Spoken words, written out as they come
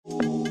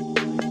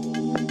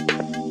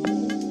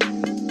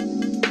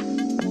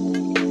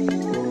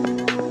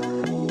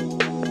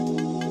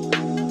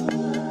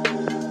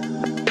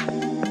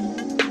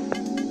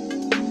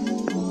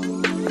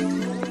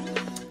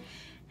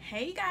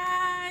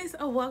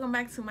welcome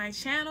back to my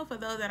channel. For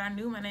those that are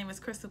new, my name is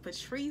Crystal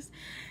Patrice.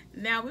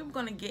 Now we're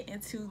going to get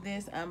into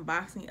this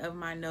unboxing of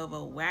my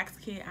Nova wax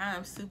kit. I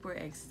am super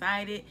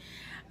excited.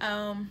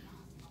 I've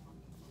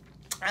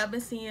been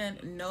seeing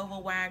Nova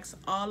wax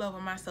all over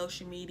my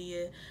social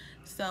media,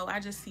 so I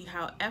just see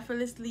how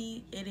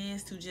effortlessly it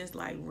is to just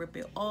like rip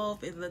it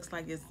off. It looks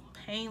like it's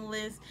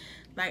painless.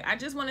 Like, I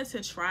just wanted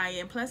to try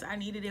it, and plus I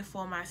needed it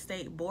for my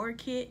state board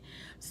kit,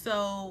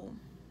 so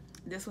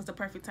this was the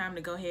perfect time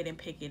to go ahead and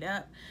pick it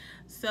up.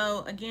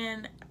 So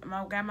again,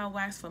 I got my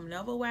wax from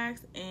Nova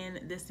Wax, and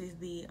this is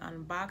the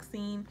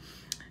unboxing.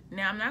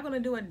 Now, I'm not going to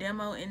do a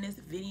demo in this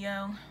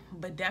video,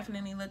 but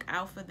definitely look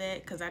out for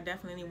that, because I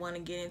definitely want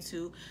to get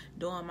into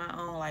doing my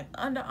own like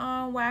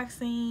underarm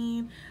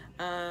waxing.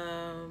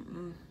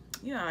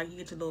 You know, like you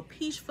get your little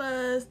peach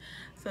fuzz,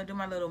 so I do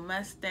my little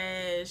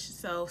mustache,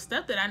 so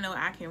stuff that I know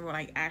I can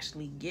like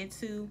actually get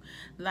to.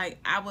 Like,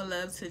 I would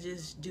love to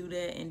just do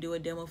that and do a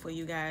demo for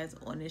you guys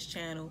on this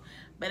channel.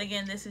 But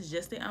again, this is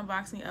just the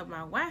unboxing of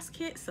my wax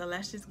kit, so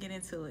let's just get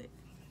into it.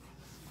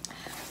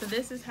 So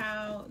this is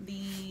how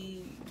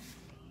the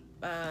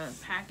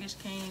package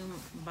came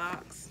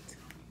boxed.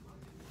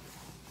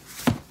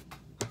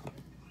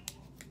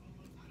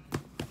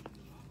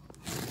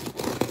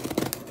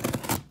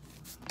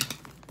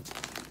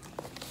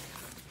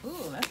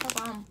 Ooh, let's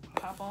hope I don't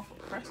pop off a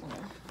press one.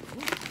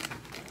 Ooh.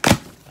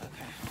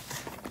 Okay.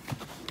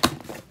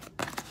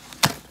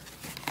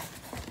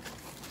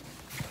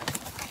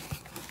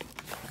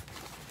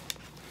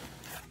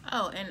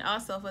 Oh, and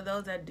also for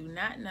those that do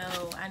not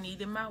know, I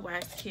needed my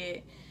wax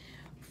kit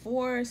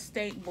for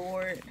state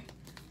board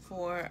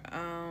for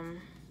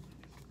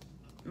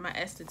my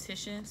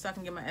esthetician, so I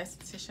can get my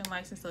esthetician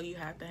license. So you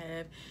have to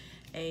have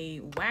a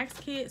wax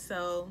kit,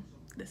 so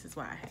this is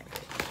why I have it.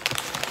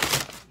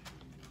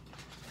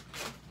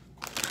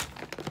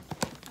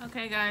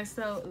 Okay guys,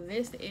 so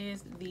this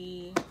is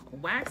the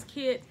wax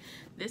kit.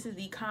 This is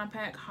the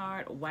compact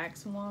hard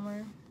wax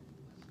warmer.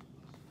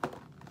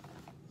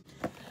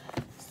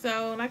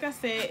 So like I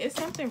said, it's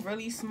something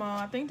really small.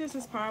 I think this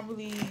is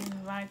probably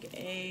like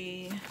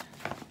a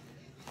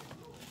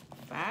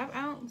 5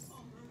 ounce.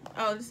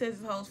 Oh, this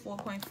says it holds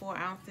 4.4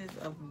 ounces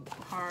of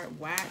hard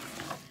wax,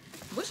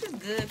 which is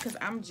good because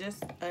I'm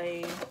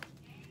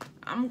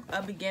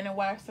a beginner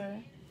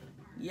waxer.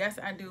 Yes,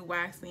 I do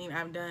waxing.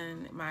 I've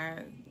done my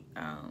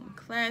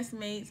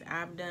classmates.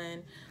 I've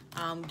done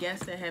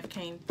guests that have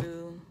came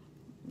through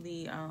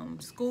the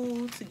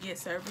school to get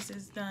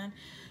services done.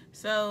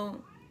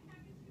 So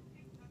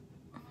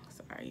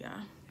sorry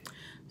y'all.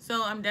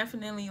 So I'm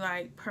definitely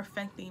like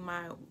perfecting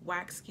my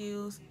wax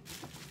skills,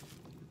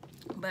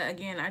 but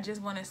again, I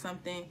just wanted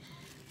something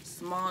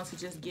small to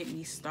just get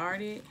me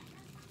started,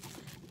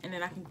 and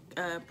then I can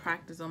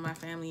practice on my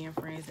family and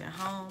friends at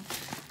home.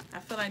 I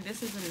feel like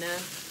this is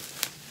enough.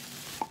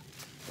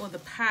 Well, the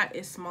pot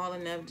is small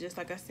enough, just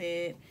like I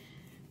said,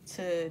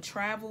 to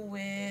travel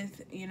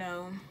with, you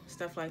know,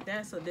 stuff like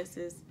that. So this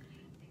is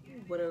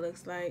what it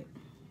looks like.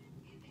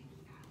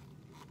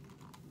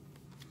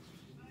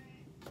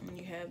 And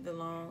you have the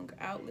long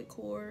outlet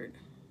cord.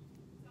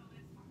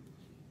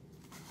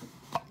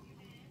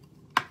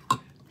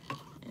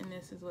 And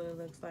this is what it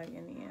looks like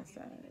in the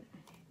inside.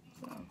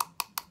 So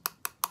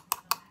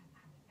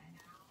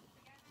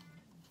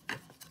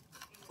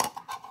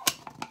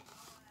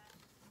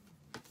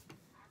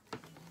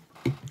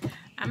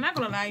I'm not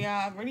gonna lie, y'all,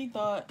 I really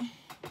thought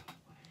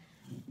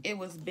it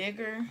was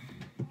bigger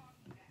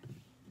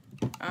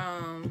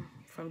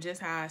from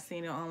just how I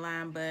seen it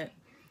online, but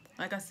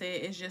like I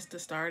said, it's just the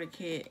starter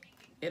kit.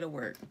 It'll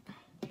work.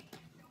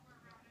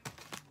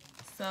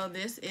 So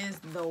this is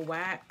the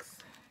wax.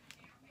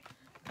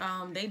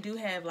 They do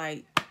have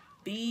like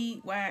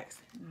bead wax.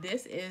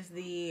 This is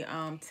the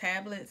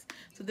tablets.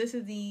 So this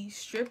is the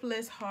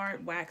stripless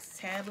hard wax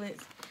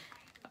tablets.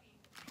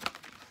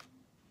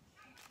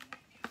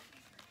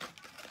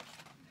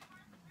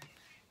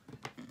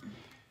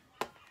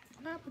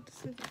 I'll put the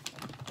scissors.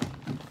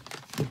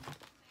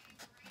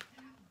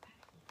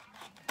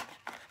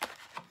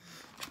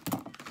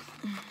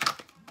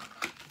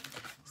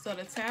 So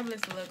the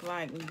tablets look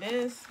like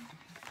this.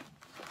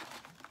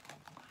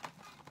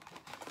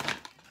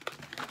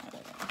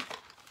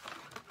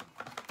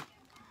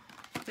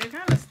 They're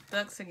kind of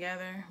stuck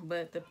together,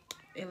 but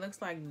it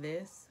looks like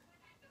this.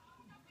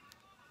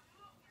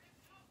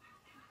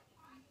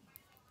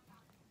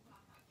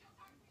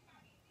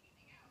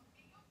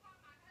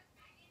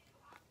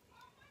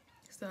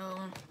 So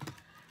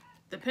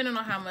depending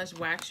on how much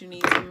wax you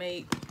need to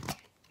make,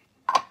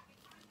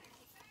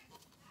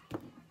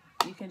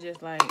 you can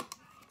just like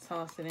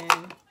toss it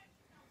in.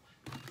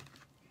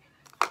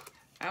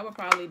 I would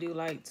probably do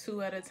like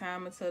 2 at a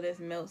time until this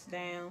melts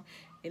down,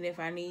 and if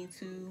I need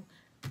to,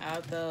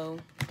 I'll throw,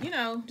 you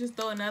know, just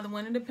throw another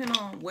one. It depends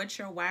on what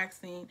you're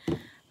waxing.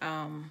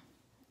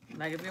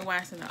 Like if you're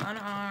waxing the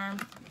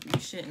underarm,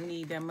 you shouldn't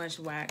need that much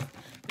wax.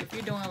 If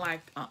you're doing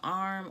like an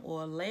arm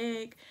or a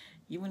leg,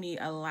 you will need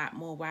a lot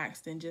more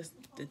wax than just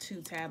the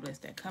 2 tablets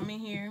that come in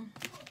here.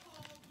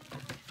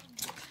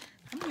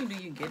 How many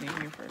do you get in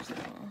here first of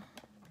all?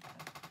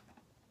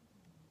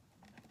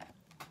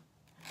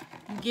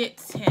 get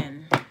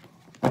 10.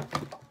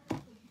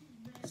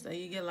 So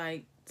you get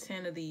like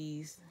 10 of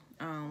these,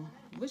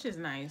 which is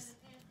nice.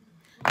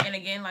 And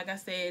again, like I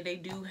said, they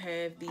do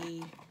have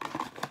the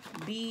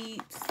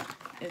beads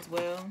as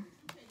well.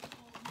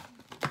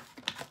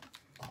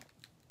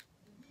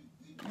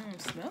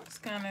 Smells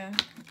kind of,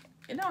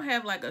 it don't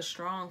have like a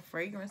strong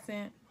fragrance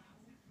scent,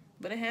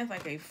 but it has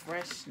like a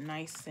fresh,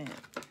 nice scent.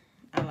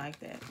 I like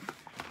that.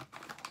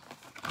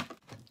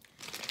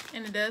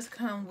 And it does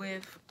come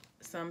with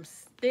some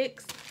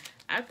sticks.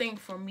 I think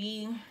for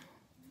me,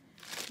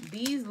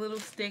 these little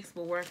sticks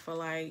will work for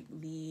like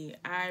the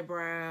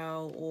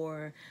eyebrow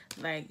or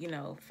like, you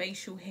know,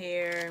 facial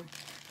hair,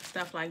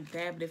 stuff like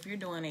that. But if you're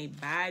doing a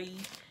body,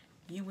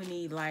 you would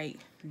need like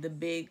the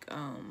big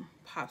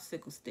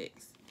popsicle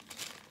sticks.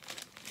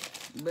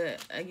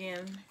 But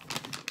again,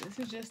 this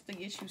is just to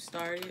get you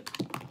started.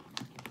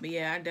 But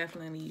yeah, I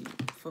definitely,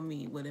 for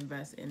me, would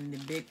invest in the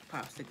big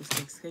popsicle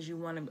sticks, because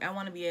I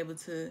want to be able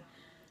to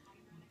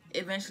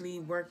eventually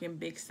work in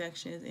big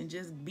sections and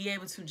just be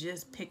able to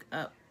just pick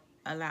up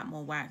a lot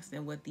more wax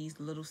than what these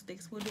little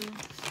sticks will do.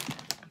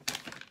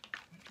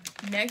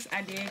 Next,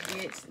 I did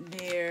get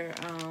their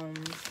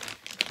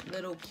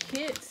little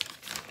kits.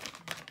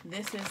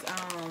 This is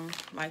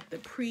like the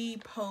pre,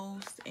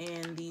 post,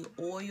 and the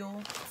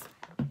oil.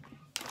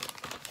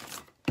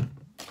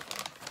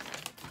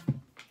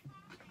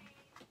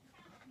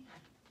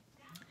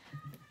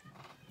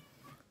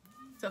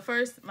 So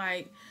first,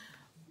 like,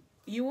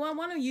 you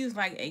want to use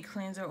like a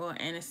cleanser or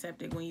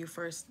antiseptic when you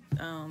first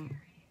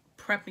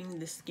prepping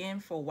the skin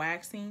for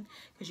waxing,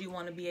 because you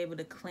want to be able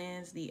to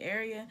cleanse the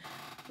area.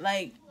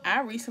 Like,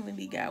 I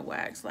recently got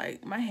waxed.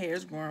 Like, my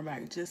hair's growing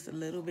back just a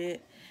little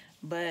bit,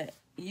 but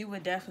you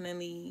would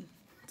definitely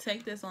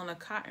take this on a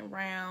cotton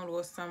round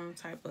or some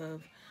type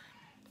of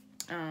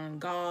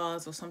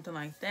gauze or something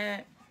like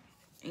that,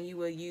 and you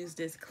will use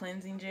this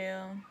cleansing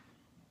gel.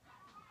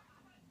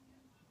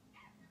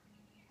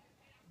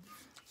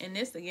 And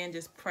this, again,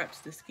 just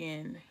preps the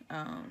skin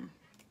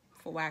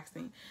for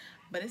waxing.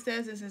 But it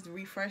says this is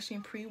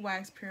refreshing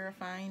pre-wax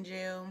purifying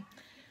gel,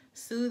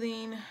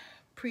 soothing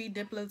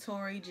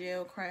pre-depilatory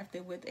gel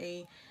crafted with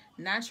a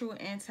natural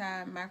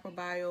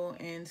antimicrobial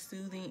and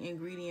soothing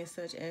ingredients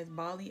such as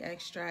barley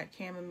extract,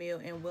 chamomile,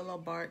 and willow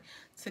bark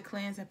to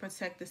cleanse and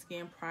protect the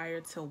skin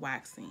prior to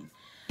waxing.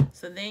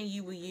 So then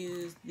you will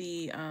use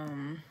the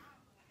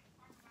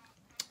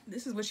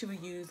this is what you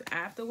would use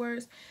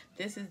afterwards.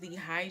 This is the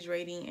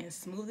hydrating and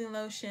smoothing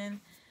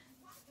lotion.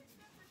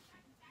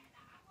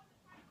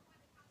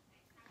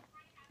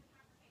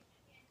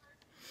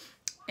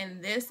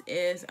 And this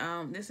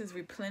is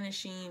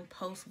replenishing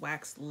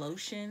post-wax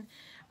lotion.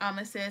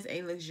 It says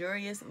a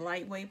luxurious,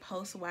 lightweight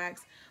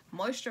post-wax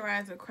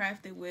moisturizer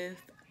crafted with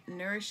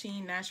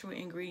nourishing natural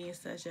ingredients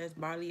such as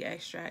barley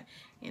extract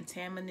and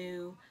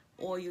tamanu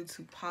oil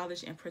to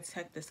polish and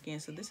protect the skin.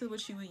 So this is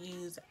what you would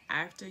use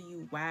after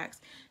you wax,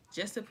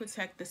 just to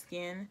protect the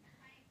skin.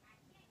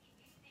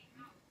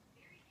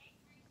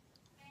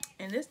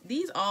 And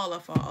these all are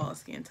for all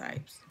skin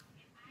types.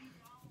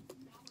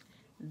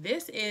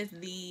 This is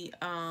the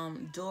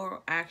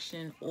Dual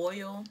Action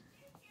Oil.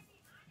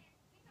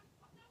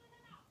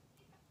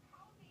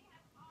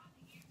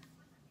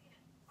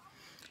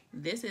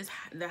 This is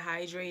the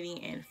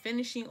hydrating and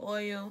finishing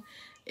oil.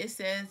 It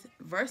says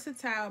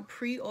versatile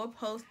pre or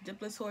post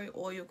depilatory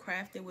oil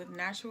crafted with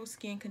natural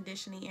skin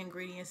conditioning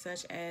ingredients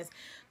such as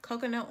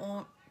coconut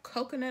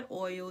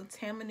oil,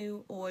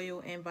 tamanu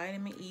oil, and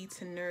vitamin E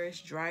to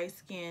nourish dry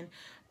skin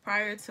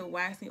prior to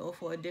waxing or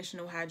for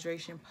additional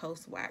hydration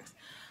post-wax.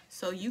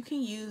 So you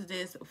can use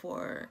this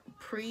for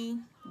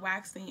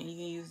pre-waxing and you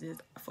can use this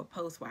for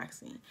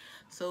post-waxing.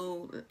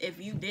 So if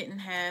you didn't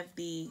have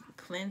the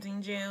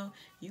cleansing gel,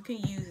 you can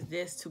use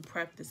this to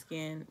prep the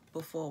skin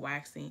before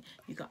waxing.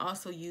 You can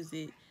also use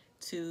it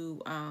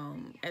to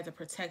as a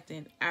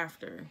protectant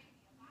after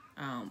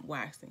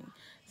waxing.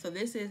 So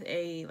this is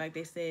a, like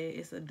they said,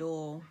 it's a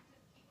dual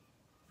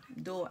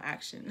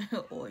action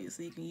oil.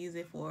 So you can use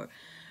it for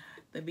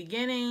the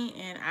beginning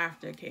and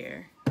after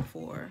care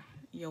for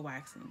your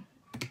waxing.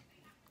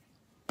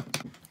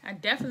 I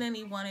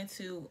definitely wanted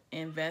to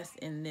invest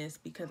in this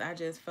because I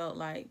just felt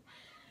like,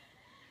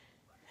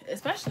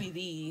 especially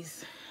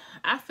these,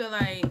 I feel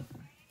like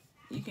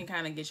you can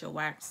kind of get your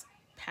wax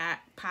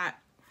pot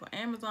for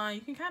Amazon.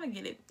 You can kind of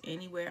get it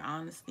anywhere,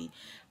 honestly.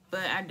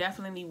 But I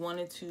definitely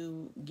wanted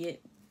to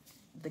get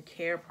the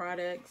care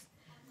products.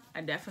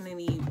 I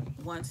definitely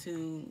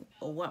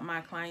want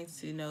my clients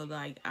to know,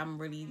 like, I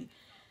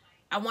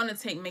want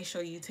to make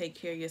sure you take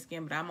care of your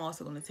skin, but I'm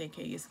also going to take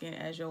care of your skin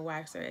as your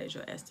waxer, as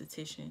your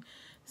esthetician.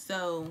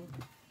 So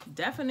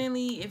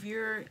definitely, if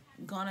you're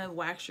going to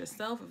wax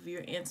yourself, if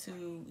you're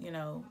into, you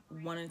know,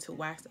 wanting to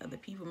wax other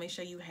people, make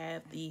sure you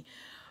have the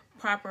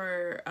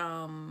proper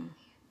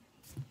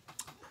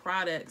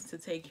products to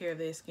take care of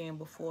their skin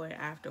before and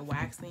after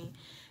waxing.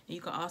 And you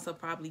can also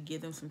probably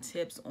give them some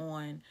tips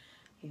on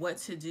what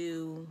to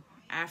do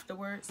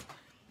afterwards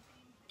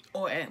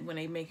or when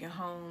they make it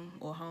home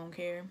or home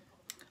care.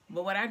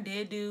 But what I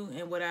did do,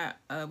 and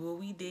what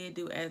we did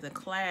do as a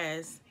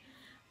class,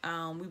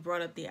 we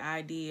brought up the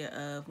idea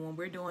of when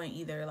we're doing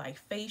either like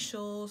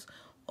facials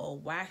or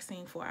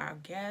waxing for our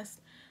guests,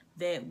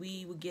 that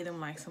we would give them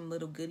like some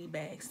little goodie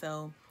bags.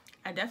 So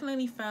I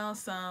definitely found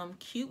some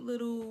cute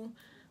little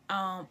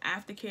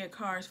aftercare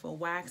cards for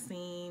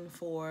waxing,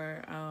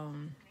 for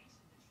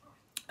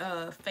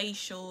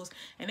facials,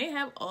 and they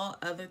have all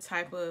other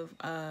type of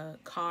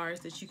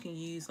cards that you can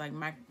use, like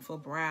for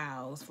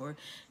brows, for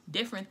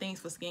different things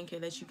for skincare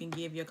that you can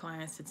give your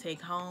clients to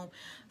take home.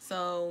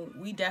 So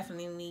we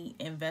definitely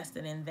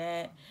invested in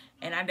that,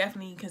 and I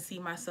definitely can see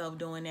myself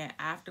doing that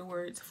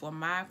afterwards for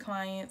my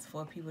clients,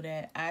 for people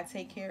that I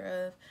take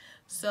care of.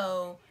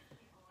 So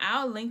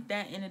I'll link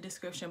that in the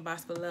description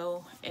box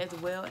below, as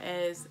well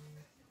as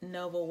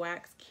Nova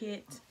Wax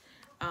Kit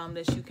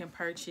that you can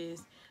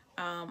purchase.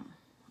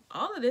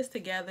 All of this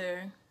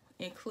together,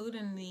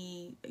 including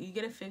you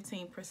get a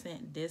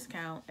 15%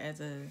 discount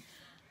as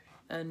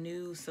a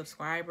new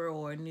subscriber,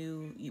 or when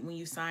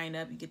you sign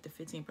up, you get the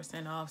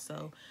 15% off.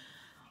 So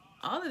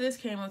all of this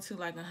came up to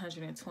like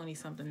 $120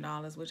 something,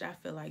 which I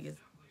feel like is,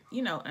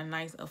 you know, a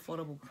nice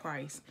affordable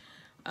price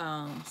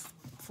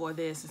for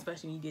this,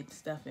 especially when you get the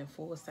stuff in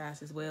full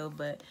size as well.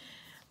 But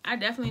I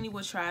definitely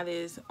will try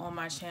this on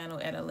my channel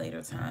at a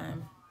later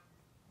time.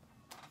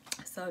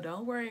 So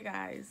don't worry,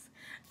 guys.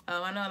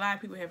 I know a lot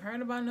of people have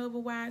heard about Nova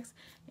Wax,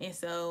 and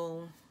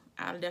so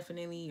I'll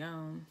definitely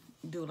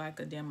do like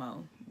a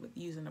demo with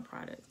using the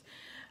products.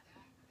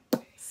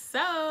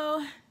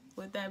 So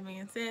with that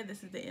being said,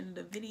 this is the end of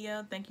the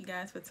video. Thank you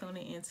guys for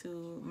tuning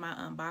into my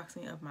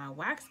unboxing of my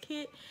wax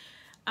kit.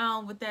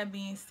 With that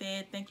being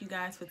said, thank you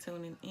guys for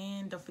tuning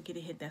in. Don't forget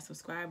to hit that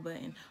subscribe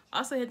button.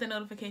 Also hit the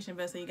notification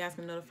bell so you guys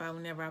can be notified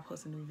whenever I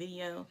post a new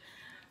video.